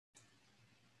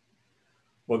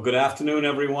Well, good afternoon,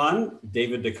 everyone.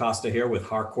 David DaCosta here with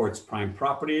Harcourt's Prime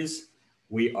Properties.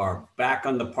 We are back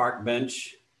on the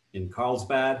Parkbench in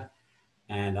Carlsbad,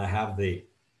 and I have the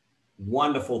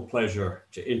wonderful pleasure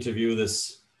to interview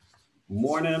this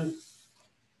morning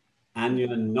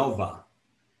Anya Nova.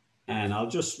 And I'll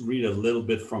just read a little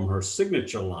bit from her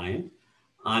signature line.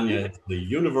 Anya is the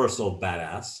universal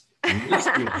badass,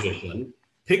 master magician,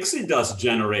 pixie dust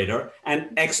generator, and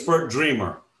expert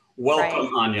dreamer.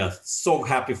 Welcome, right. Anya. So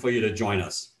happy for you to join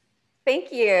us.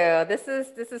 Thank you. This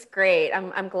is great.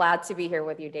 I'm glad to be here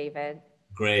with you, David.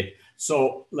 Great.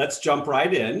 So let's jump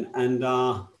right in. And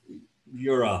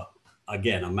you're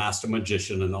again a master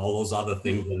magician and all those other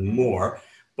things and more.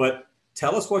 But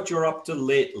tell us what you're up to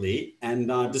lately and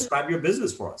describe your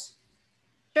business for us.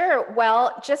 Sure.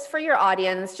 Well, just for your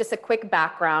audience, just a quick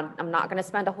background. I'm not going to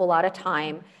spend a whole lot of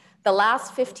time. The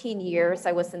last 15 years,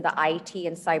 I was in the IT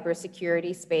and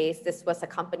cybersecurity space. This was a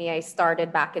company I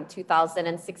started back in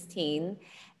 2016.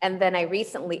 And then I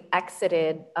recently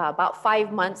exited about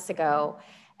 5 months ago.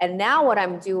 And now what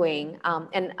I'm doing,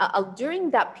 during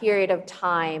that period of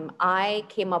time, I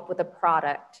came up with a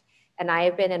product. And I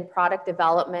have been in product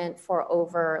development for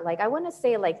over, I want to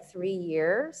say 3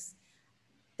 years,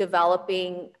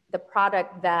 developing the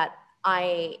product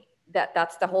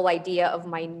that's the whole idea of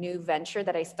my new venture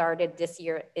that I started this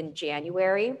year in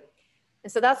January. And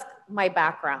so that's my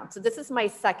background. So this is my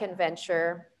second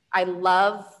venture. I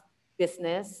love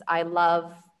business. I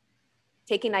love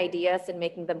taking ideas and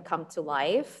making them come to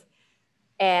life.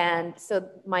 And so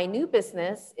my new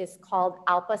business is called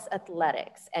Strapless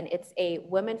Athletics, and it's a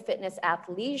women fitness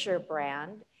athleisure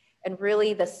brand. And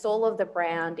really the soul of the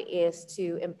brand is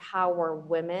to empower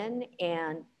women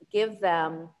and give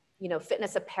them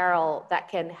fitness apparel that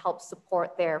can help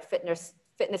support their fitness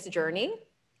journey.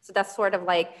 So that's sort of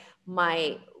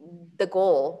the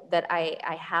goal that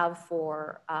I have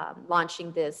for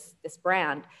launching this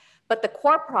brand. But the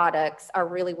core products are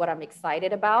really what I'm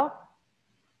excited about.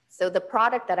 So the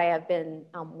product that I have been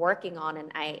working on,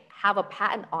 and I have a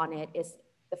patent on it, is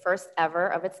the first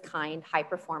ever of its kind high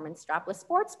performance strapless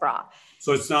sports bra.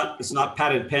 So it's not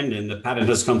patent pending. The patent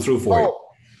has come through for you.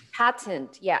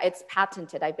 Patent. Yeah, it's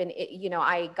patented.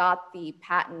 I got the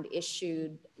patent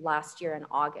issued last year in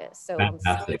August. So fantastic.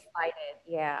 I'm so excited.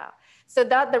 Yeah. So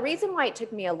the reason why it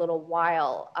took me a little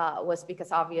while was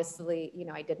because obviously,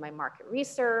 I did my market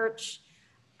research.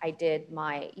 I did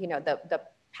my,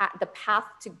 the path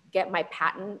to get my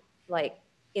patent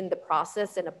in the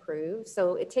process and approved.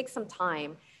 So it takes some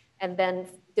time. And then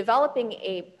developing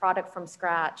a product from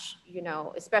scratch,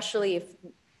 especially if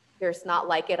there's not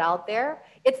like it out there.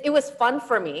 It was fun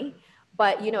for me,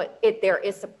 but there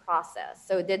is a process.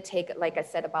 So it did take, like I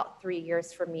said, about 3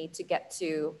 years for me to get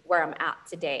to where I'm at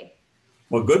today.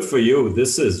 Well, good for you.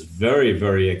 This is very,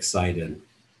 very exciting.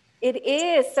 It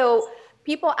is. So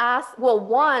people ask, well,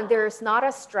 one, there's not a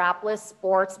strapless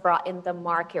sports bra in the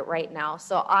market right now.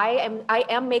 So I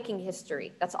am making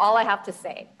history. That's all I have to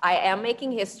say. I am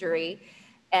making history.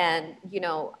 And,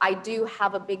 I do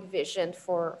have a big vision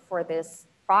for this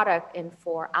product and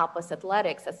for Strapless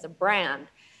Athletics as a brand.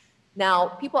 Now,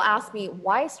 people ask me,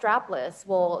 why strapless?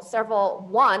 Well,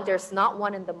 one, there's not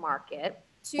one in the market.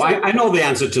 Two, well, I know the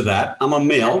answer to that. I'm a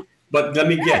male, but let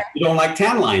me guess, you don't like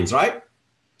tan lines, right?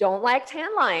 Don't like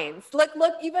tan lines. Look,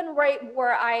 even right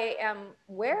where I am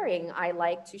wearing, I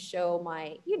like to show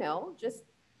my, just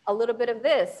a little bit of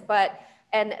this.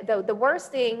 And the worst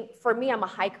thing for me, I'm a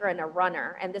hiker and a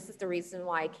runner. And this is the reason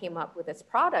why I came up with this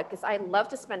product, because I love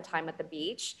to spend time at the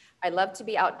beach. I love to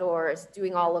be outdoors,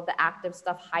 doing all of the active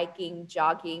stuff, hiking,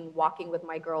 jogging, walking with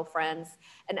my girlfriends.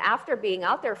 And after being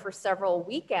out there for several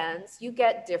weekends, you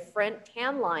get different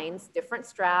tan lines, different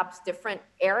straps, different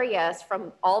areas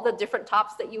from all the different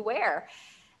tops that you wear.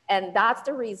 And that's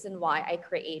the reason why I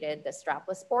created the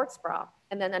strapless sports bra.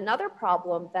 And then another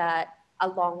problem that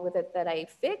along with it that I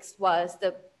fixed was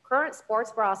the current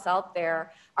sports bras out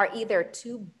there are either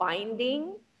too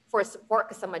binding for support,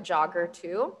 because I'm a jogger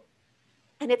too.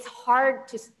 And it's hard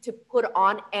to put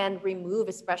on and remove,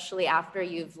 especially after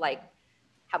you've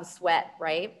have sweat,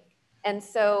 right? And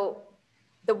so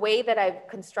the way that I've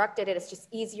constructed it is just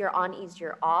easier on,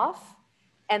 easier off.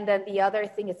 And then the other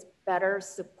thing is better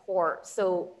support.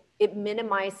 So it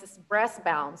minimizes breast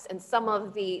bounce. And some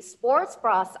of the sports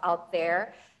bras out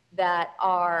there that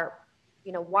are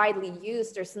widely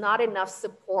used, there's not enough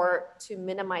support to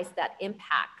minimize that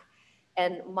impact.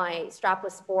 And my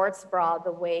strapless sports bra,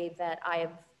 the way that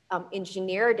I've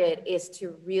engineered it, is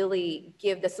to really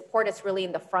give the support. It's really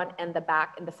in the front and the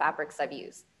back and the fabrics I've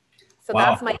used. So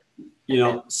wow. That's my.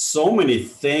 So many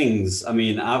things. I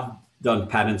mean, I've done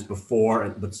patents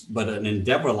before, but an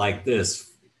endeavor like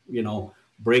this,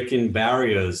 breaking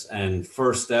barriers and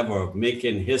first ever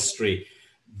making history.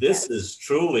 This is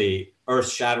truly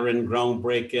earth-shattering,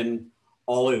 groundbreaking,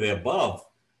 all of the above,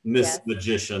 Miss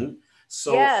Magician.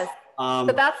 So, yes.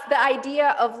 So that's the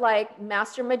idea of like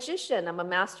master magician. I'm a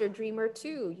master dreamer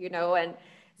too, and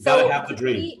gotta so have the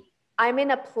dream. I'm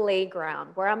in a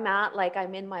playground where I'm at, like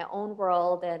I'm in my own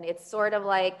world, and it's sort of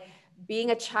like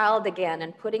being a child again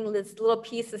and putting these little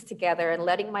pieces together and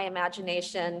letting my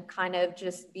imagination kind of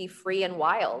just be free and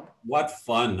wild. What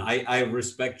fun. I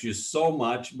respect you so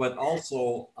much, but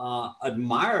also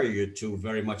admire you too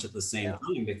very much at the same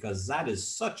time, because that is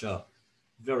such a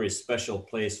very special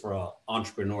place for an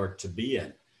entrepreneur to be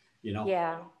in,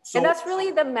 Yeah. So, and that's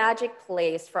really the magic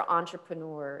place for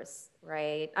entrepreneurs,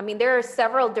 right? I mean, there are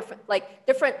several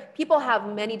different people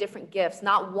have many different gifts.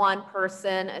 Not one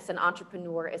person as an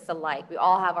entrepreneur is alike. We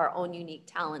all have our own unique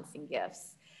talents and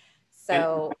gifts.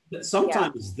 So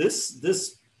sometimes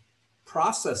this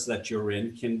process that you're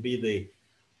in can be the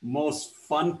most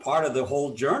fun part of the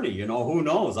whole journey. Who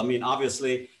knows? I mean,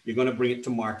 obviously you're going to bring it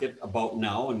to market about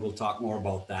now, and we'll talk more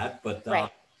about that. But,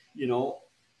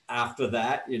 after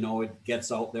that, it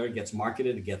gets out there, it gets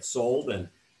marketed, it gets sold, and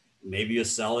maybe you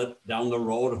sell it down the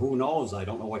road. Who knows? I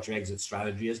don't know what your exit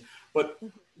strategy is, but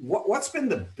what's been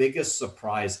the biggest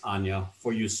surprise, Anya,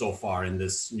 for you so far in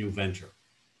this new venture?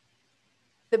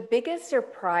 The biggest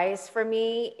surprise for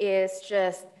me is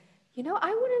just,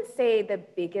 I wouldn't say the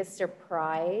biggest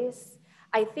surprise.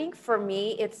 I think for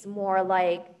me, it's more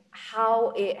like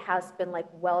how it has been like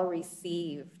well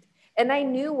received. And I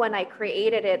knew when I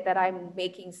created it that I'm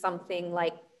making something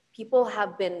like people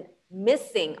have been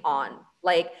missing on,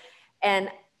 and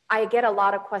I get a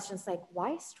lot of questions like,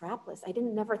 why strapless? I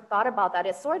didn't never thought about that.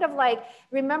 It's sort of like,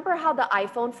 remember how the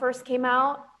iPhone first came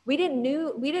out? We didn't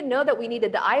know that we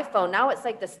needed the iPhone. Now it's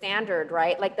like the standard,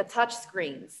 right? Like the touch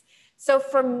screens. So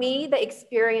for me, the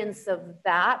experience of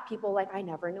that, people like, I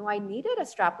never knew I needed a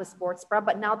strapless sports bra,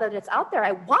 but now that it's out there,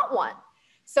 I want one.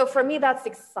 So for me, that's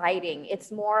exciting.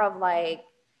 It's more of like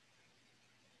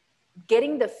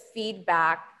getting the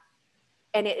feedback,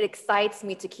 and it excites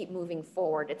me to keep moving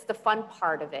forward. It's the fun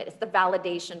part of it. It's the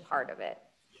validation part of it.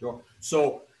 Sure.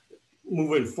 So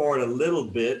moving forward a little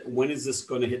bit, when is this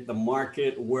going to hit the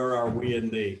market? Where are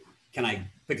we can I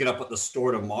pick it up at the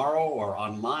store tomorrow or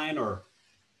online, or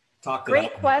talk to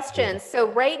Great question.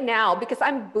 So right now, because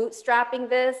I'm bootstrapping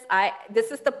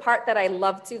this is the part that I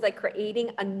love to, like creating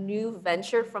a new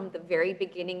venture from the very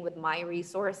beginning with my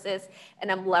resources,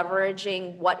 and I'm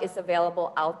leveraging what is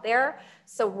available out there.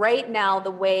 So right now, the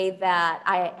way that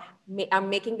I'm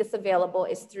making this available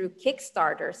is through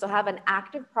Kickstarter. So I have an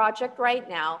active project right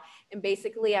now, and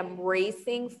basically I'm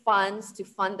raising funds to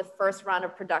fund the first round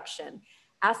of production.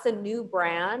 As a new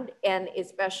brand, and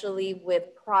especially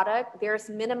with product, there's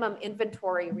minimum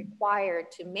inventory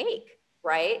required to make,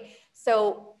 right?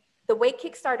 So the way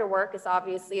Kickstarter works is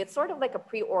obviously, it's sort of like a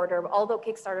pre-order, although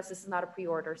Kickstarter, this is not a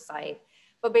pre-order site.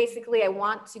 But basically, I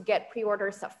want to get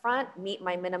pre-orders up front, meet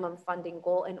my minimum funding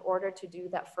goal in order to do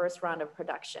that first round of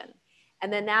production.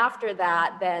 And then after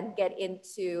that, then get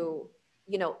into,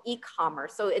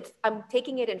 e-commerce. So I'm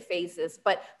taking it in phases,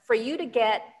 but for you to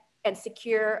get and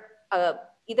secure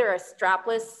either a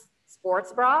strapless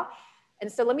sports bra.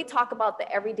 And so let me talk about the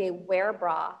everyday wear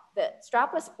bra. The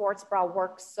strapless sports bra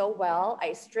works so well.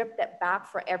 I stripped it back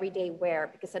for everyday wear,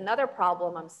 because another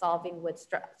problem I'm solving with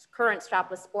current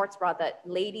strapless sports bra that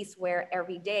ladies wear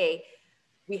every day,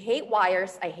 we hate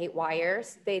wires. I hate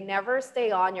wires. They never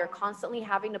stay on. You're constantly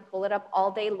having to pull it up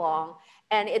all day long.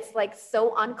 And it's like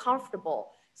so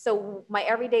uncomfortable. So my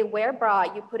everyday wear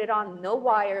bra, you put it on, no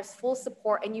wires, full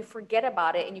support, and you forget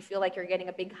about it and you feel like you're getting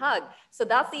a big hug. So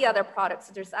that's the other product.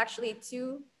 So there's actually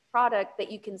two products that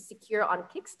you can secure on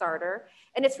Kickstarter,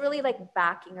 and it's really like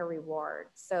backing a reward.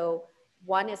 So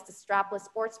one is the strapless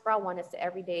sports bra, one is the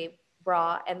everyday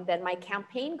bra, and then my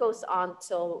campaign goes on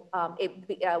till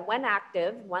it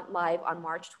went live on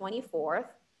March 24th,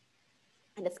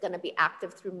 and it's going to be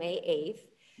active through May 8th.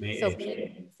 So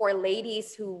for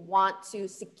ladies who want to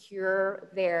secure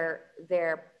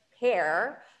their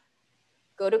pair,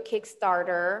 go to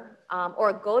Kickstarter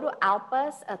or go to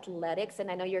Alpa's Athletics.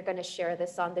 And I know you're going to share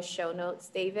this on the show notes,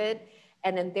 David.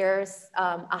 And then there's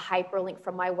a hyperlink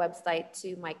from my website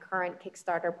to my current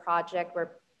Kickstarter project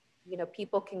where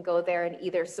people can go there and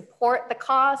either support the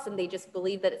cause and they just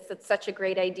believe that it's such a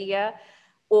great idea,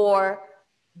 or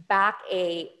back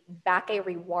a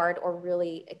reward or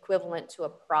really equivalent to a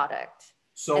product.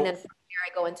 So, and then from there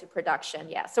I go into production.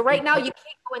 Yeah. So right now you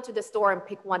can't go into the store and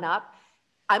pick one up.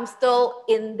 I'm still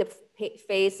in the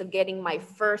phase of getting my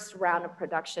first round of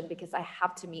production because I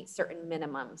have to meet certain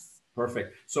minimums.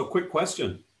 Perfect. So quick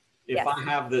question. if I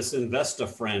have this investor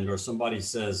friend or somebody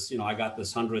says, you know, I got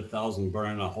this 100,000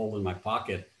 burning a hole in my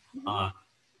pocket,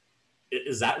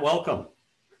 is that welcome?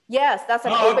 Yes, that's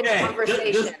an open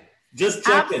conversation. Just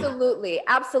checking. Absolutely,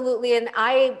 absolutely. And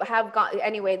I have got,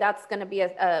 anyway, that's going to be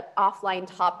a offline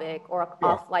topic or an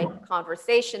offline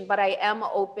conversation, but I am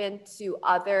open to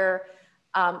other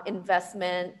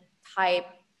investment type,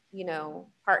 you know,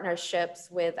 partnerships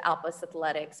with Alpus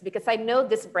Athletics, because I know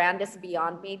this brand is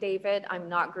beyond me, David. I'm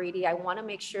not greedy. I want to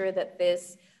make sure that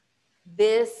this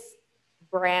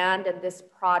brand and this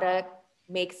product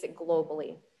makes it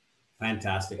globally.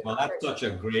 Fantastic. Well, that's such a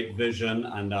great vision,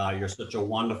 and you're such a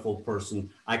wonderful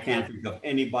person. I can't think of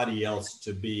anybody else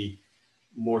to be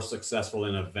more successful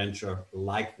in a venture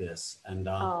like this. And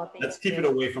let's keep it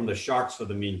away from the sharks for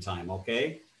the meantime,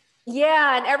 okay?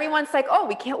 Yeah, and everyone's like, oh,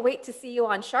 we can't wait to see you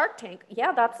on Shark Tank.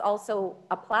 Yeah, that's also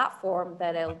a platform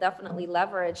that I'll definitely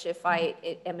leverage if I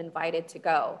am invited to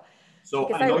go.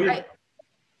 So I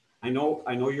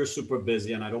know you're super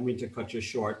busy, and I don't mean to cut you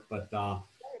short, but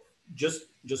just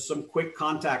some quick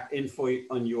contact info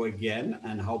on you again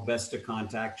and how best to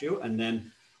contact you. And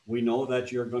then we know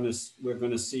that we're going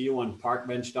to see you on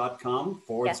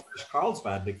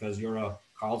parkbench.com/Carlsbad, because you're a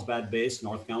Carlsbad based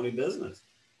North County business.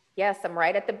 Yes, I'm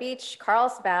right at the beach,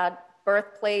 Carlsbad,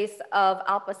 birthplace of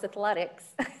Alpus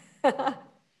Athletics.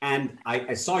 And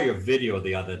I saw your video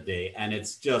the other day, and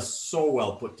it's just so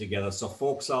well put together. So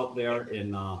folks out there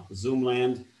in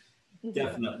Zoomland,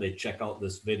 definitely check out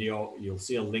this video. You'll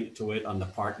see a link to it on the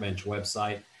Parkbench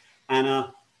website.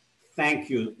 Anna, thank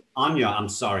you. Anya, I'm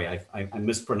sorry, I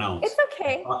mispronounced. It's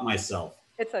okay. I caught myself.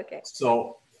 It's okay.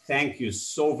 So thank you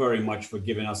so very much for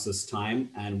giving us this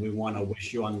time. And we want to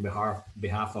wish you on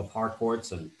behalf of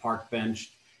Harcourts and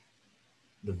Parkbench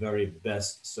the very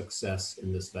best success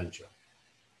in this venture.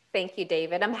 Thank you,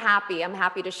 David. I'm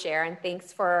happy to share. And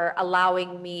thanks for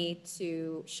allowing me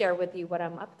to share with you what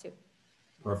I'm up to.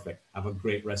 Perfect. Have a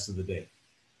great rest of the day.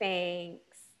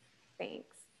 Thanks.